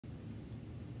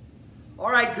All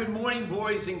right, good morning,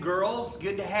 boys and girls.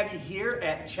 Good to have you here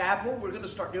at chapel. We're going to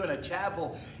start doing a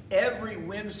chapel every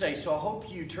Wednesday, so I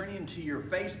hope you turn into your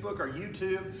Facebook or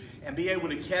YouTube and be able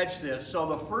to catch this. So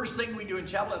the first thing we do in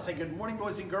chapel, I say good morning,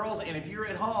 boys and girls, and if you're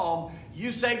at home,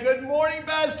 you say good morning,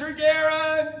 Pastor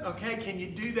Garen. Okay, can you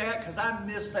do that? Because I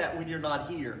miss that when you're not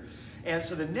here. And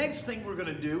so the next thing we're going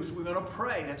to do is we're going to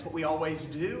pray. That's what we always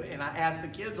do, and I ask the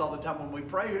kids all the time when we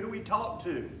pray, who do we talk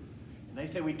to? And they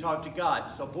say we talk to God.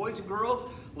 So boys and girls,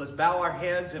 let's bow our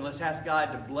heads and let's ask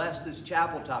God to bless this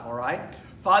chapel time, all right?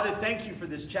 Father, thank you for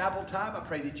this chapel time. I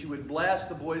pray that you would bless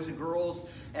the boys and girls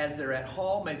as they're at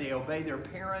home. May they obey their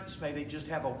parents. May they just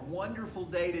have a wonderful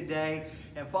day today.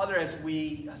 And Father, as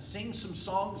we sing some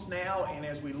songs now and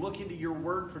as we look into your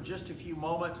word for just a few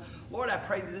moments, Lord, I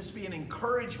pray that this be an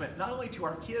encouragement not only to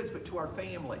our kids but to our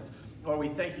families. Lord, we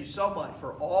thank you so much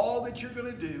for all that you're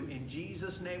going to do. In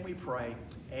Jesus' name we pray.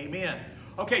 Amen.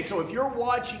 Okay, so if you're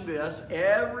watching this,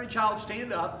 every child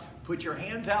stand up, put your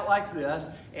hands out like this,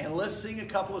 and let's sing a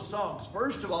couple of songs.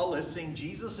 First of all, let's sing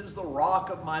Jesus is the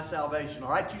Rock of My Salvation. All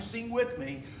right, you sing with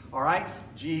me. All right,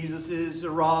 Jesus is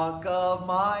the rock of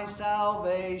my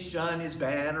salvation. His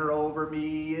banner over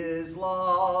me is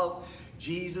love.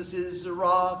 Jesus is the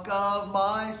rock of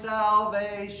my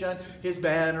salvation. His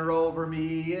banner over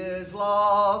me is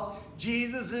love.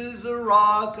 Jesus is the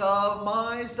rock of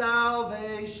my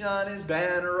salvation. His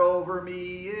banner over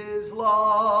me is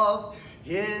love.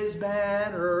 His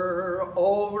banner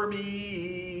over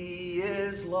me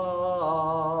is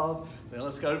love. Then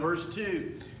let's go to verse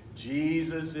 2.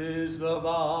 Jesus is the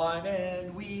vine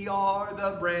and we are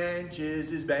the branches.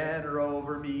 His banner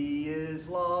over me is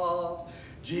love.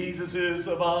 Jesus is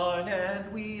the vine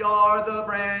and we are the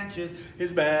branches.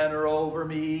 His banner over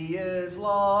me is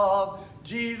love.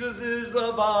 Jesus is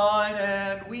the vine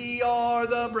and we are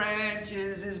the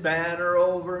branches. His banner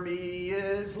over me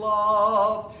is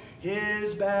love.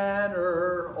 His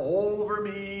banner over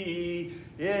me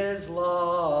is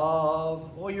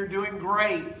love. Well, you're doing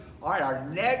great. All right, our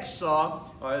next song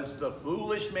is The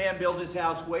Foolish Man Built His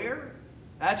House where?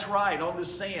 That's right, on the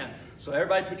sand. So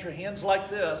everybody put your hands like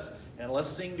this and let's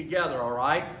sing together, all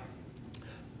right?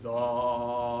 The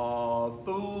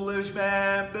foolish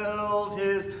man built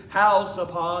his house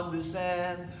upon the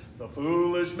sand. The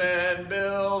foolish man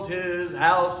built his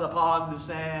house upon the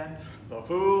sand. The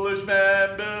foolish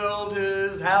man built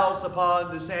his house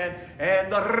upon the sand,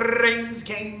 and the rains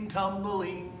came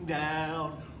tumbling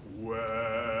down.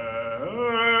 Well,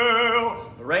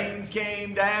 the rains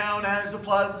came down as the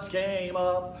floods came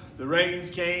up. The rains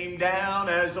came down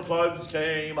as the floods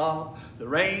came up. The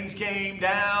rains came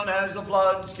down as the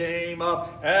floods came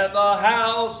up, and the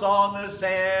house on the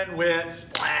sand went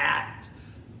splat.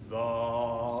 The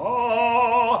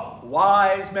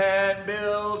wise man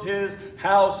built his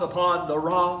house upon the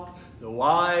rock. The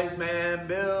wise man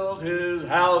built his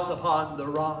house upon the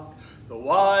rock. The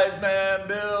wise man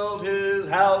built his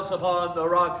house upon the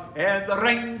rock, and the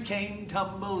rains came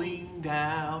tumbling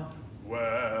down.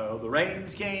 Well, the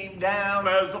rains came down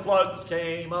as the floods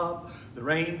came up. The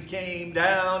rains came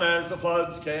down as the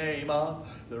floods came up.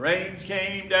 The rains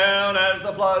came down as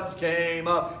the floods came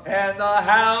up, and the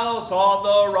house on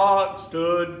the rock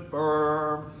stood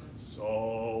firm.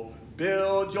 So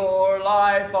build your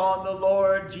life on the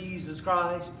Lord Jesus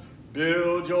Christ.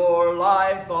 Build your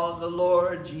life on the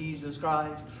Lord Jesus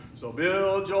Christ. So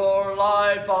build your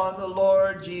life on the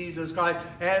Lord Jesus Christ,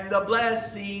 and the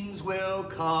blessings will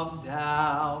come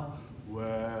down.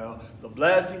 Well, the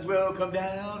blessings will come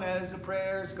down as the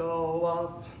prayers go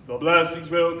up. The blessings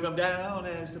will come down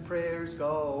as the prayers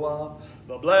go up.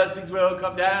 The blessings will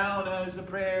come down as the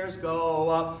prayers go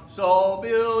up. So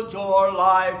build your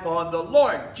life on the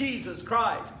Lord Jesus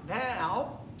Christ.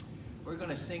 Now, we're going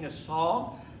to sing a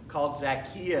song called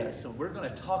Zacchaeus, and we're going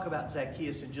to talk about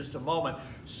Zacchaeus in just a moment.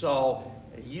 So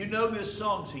you know this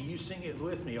song, so you sing it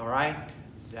with me, all right?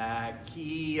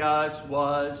 Zacchaeus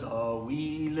was a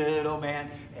wee little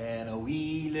man, and a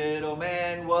wee little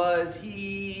man was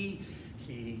he.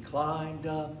 He climbed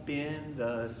up in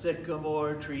the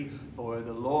sycamore tree, for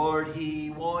the Lord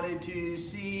he wanted to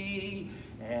see.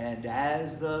 And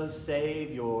as the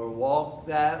Savior walked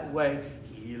that way,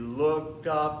 he looked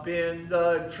up in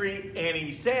the tree and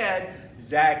he said,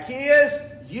 Zacchaeus,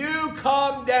 you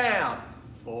come down,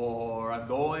 for I'm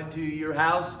going to your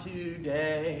house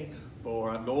today. For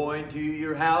I'm going to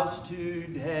your house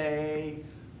today.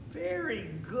 Very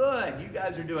good. You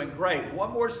guys are doing great.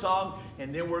 One more song,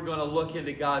 and then we're going to look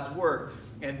into God's Word.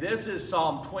 And this is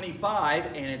Psalm 25,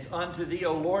 and it's Unto Thee,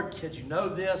 O Lord. Kids, you know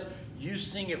this? You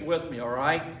sing it with me, all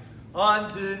right?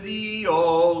 Unto Thee,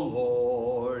 O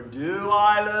Lord, do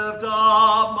I lift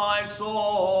up my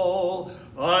soul.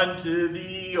 unto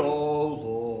thee, O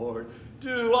Lord,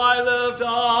 do I lift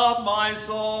up my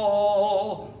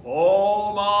soul.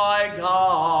 O my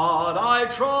God, I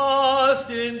trust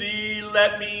in thee.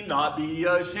 Let me not be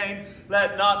ashamed.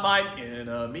 Let not mine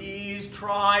enemies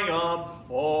triumph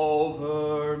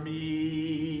over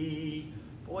me.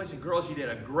 Boys and girls, you did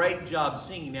a great job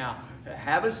singing. Now,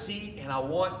 have a seat, and I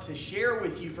want to share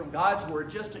with you from God's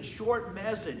Word just a short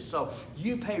message. So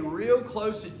you pay real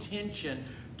close attention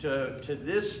to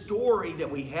this story that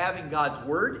we have in God's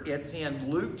Word. It's in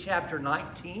Luke chapter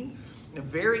 19. And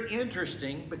very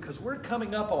interesting because we're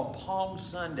coming up on Palm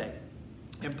Sunday.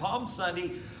 And Palm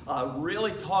Sunday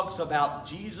really talks about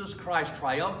Jesus Christ's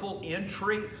triumphal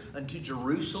entry into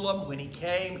Jerusalem when he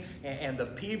came, and the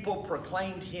people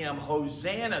proclaimed him,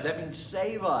 Hosanna, that means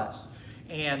save us.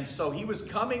 And so he was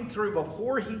coming through.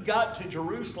 Before he got to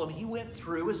Jerusalem, he went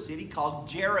through a city called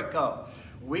Jericho.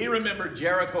 We remember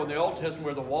Jericho in the Old Testament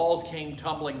where the walls came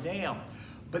tumbling down.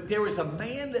 But there was a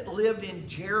man that lived in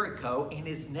Jericho, and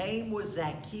his name was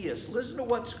Zacchaeus. Listen to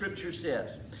what Scripture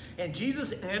says. And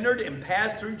Jesus entered and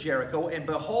passed through Jericho, and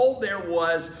behold, there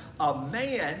was a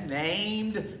man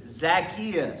named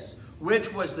Zacchaeus,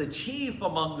 which was the chief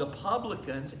among the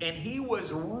publicans, and he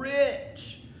was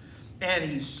rich. And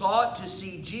he sought to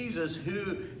see Jesus,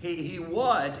 who he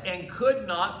was, and could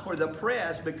not for the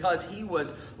press, because he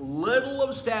was little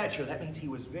of stature. That means he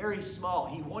was very small.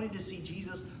 He wanted to see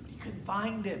Jesus, but he couldn't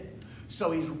find him.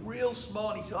 So he's real small,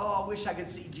 and he said, oh, I wish I could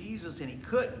see Jesus, and he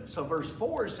couldn't. So verse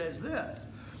 4 says this,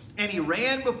 and he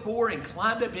ran before and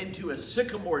climbed up into a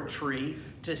sycamore tree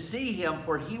to see him,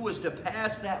 for he was to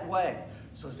pass that way.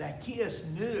 So Zacchaeus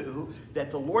knew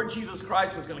that the Lord Jesus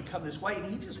Christ was going to come this way, and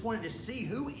he just wanted to see,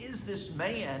 who is this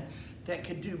man that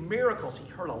could do miracles? He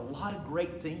heard a lot of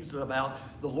great things about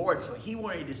the Lord, so he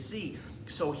wanted to see.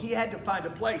 So he had to find a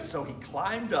place. So he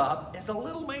climbed up. As a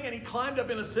little man, he climbed up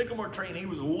in a sycamore tree, and he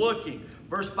was looking.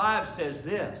 Verse 5 says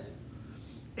this,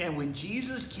 and when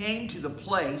Jesus came to the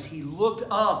place, he looked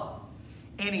up,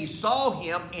 and he saw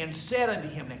him and said unto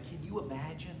him, now can you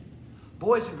imagine?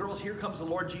 Boys and girls, here comes the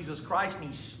Lord Jesus Christ, and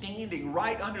he's standing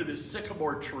right under this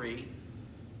sycamore tree.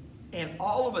 And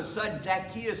all of a sudden,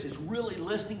 Zacchaeus is really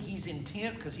listening. He's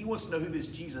intent because he wants to know who this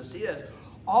Jesus is.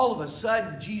 All of a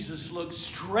sudden, Jesus looks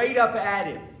straight up at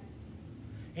him.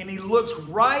 And he looks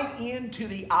right into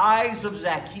the eyes of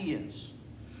Zacchaeus.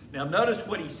 Now, notice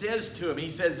what he says to him. He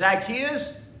says,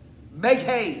 Zacchaeus, make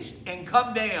haste and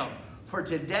come down, for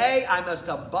today I must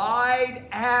abide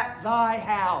at thy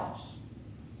house.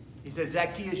 He says,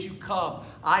 Zacchaeus, you come.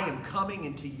 I am coming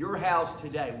into your house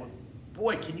today. Well,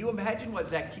 boy, can you imagine what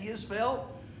Zacchaeus felt?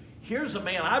 Here's a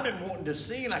man I've been wanting to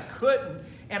see, and I couldn't.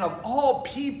 And of all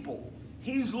people,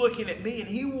 he's looking at me, and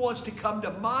he wants to come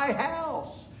to my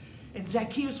house. And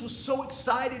Zacchaeus was so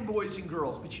excited, boys and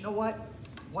girls. But you know what?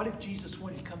 What if Jesus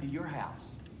wanted to come to your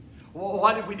house? Well,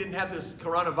 what if we didn't have this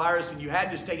coronavirus and you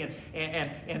had to stay in?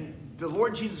 And the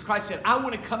Lord Jesus Christ said, I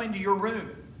want to come into your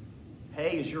room.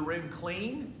 Hey, is your room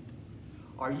clean?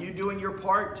 Are you doing your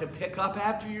part to pick up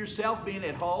after yourself, being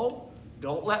at home?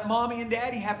 Don't let mommy and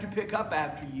daddy have to pick up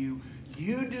after you.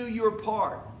 You do your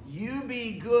part. You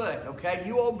be good, okay?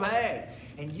 You obey.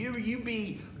 And you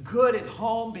be good at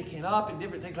home, picking up and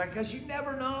different things like that, because you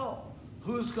never know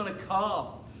who's going to come.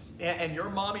 And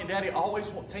your mommy and daddy always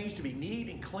want things to be neat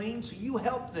and clean, so you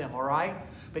help them, all right?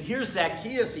 But here's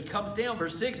Zacchaeus. He comes down,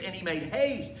 verse 6, and he made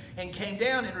haste and came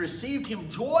down and received him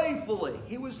joyfully.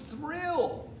 He was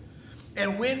thrilled.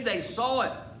 And when they saw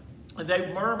it,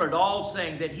 they murmured, all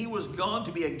saying that he was gone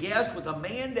to be a guest with a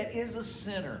man that is a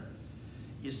sinner.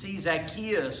 You see,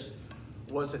 Zacchaeus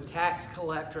was a tax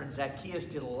collector, and Zacchaeus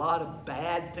did a lot of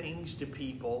bad things to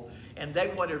people. And they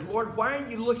wondered, Lord, why are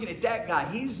you looking at that guy?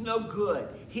 He's no good.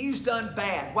 He's done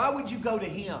bad. Why would you go to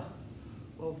him?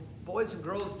 Well, boys and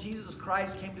girls, Jesus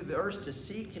Christ came to the earth to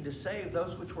seek and to save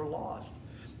those which were lost.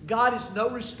 God is no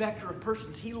respecter of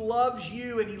persons. He loves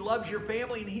you, and he loves your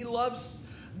family, and he loves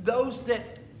those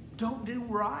that don't do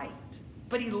right.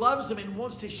 But he loves them and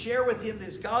wants to share with him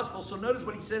this gospel. So notice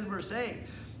what he says in verse 8.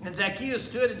 And Zacchaeus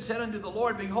stood and said unto the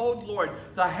Lord, Behold, Lord,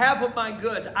 the half of my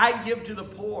goods I give to the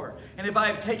poor. And if I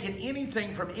have taken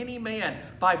anything from any man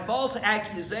by false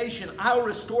accusation, I will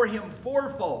restore him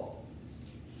fourfold.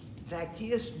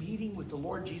 Zacchaeus meeting with the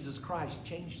Lord Jesus Christ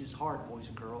changed his heart, boys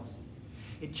and girls.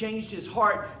 It changed his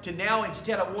heart to now,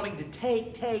 instead of wanting to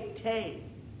take,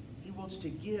 he wants to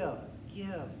give.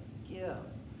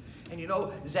 And you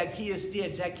know, Zacchaeus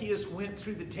did. Zacchaeus went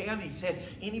through the town. He said,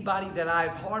 anybody that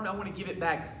I've harmed, I want to give it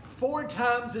back 4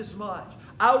 times as much.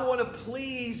 I want to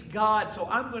please God, so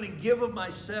I'm going to give of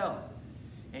myself.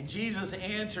 And Jesus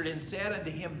answered and said unto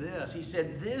him this. He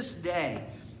said, this day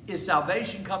is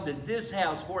salvation come to this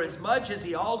house, for as much as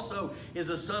he also is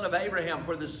a son of Abraham.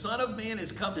 For the Son of Man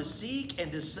is come to seek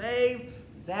and to save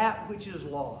that which is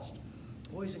lost.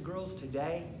 Boys and girls,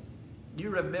 today, you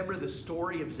remember the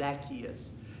story of Zacchaeus.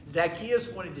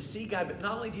 Zacchaeus wanted to see God, but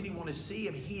not only did he want to see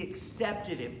him, he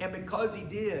accepted him. And because he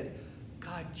did,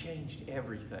 God changed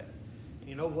everything. And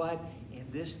you know what? In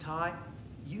this time,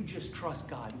 you just trust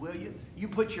God, will you? You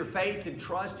put your faith and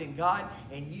trust in God,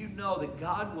 and you know that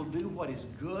God will do what is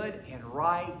good and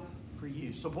right for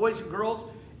you. So boys and girls,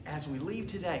 as we leave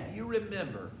today, you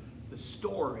remember the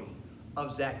story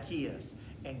of Zacchaeus.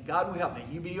 And God will help. Now,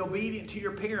 you be obedient to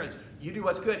your parents. You do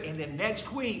what's good. And then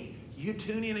next week, you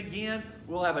tune in again.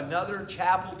 We'll have another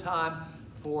chapel time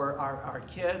for our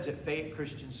kids at Fayette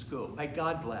Christian School. May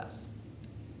God bless.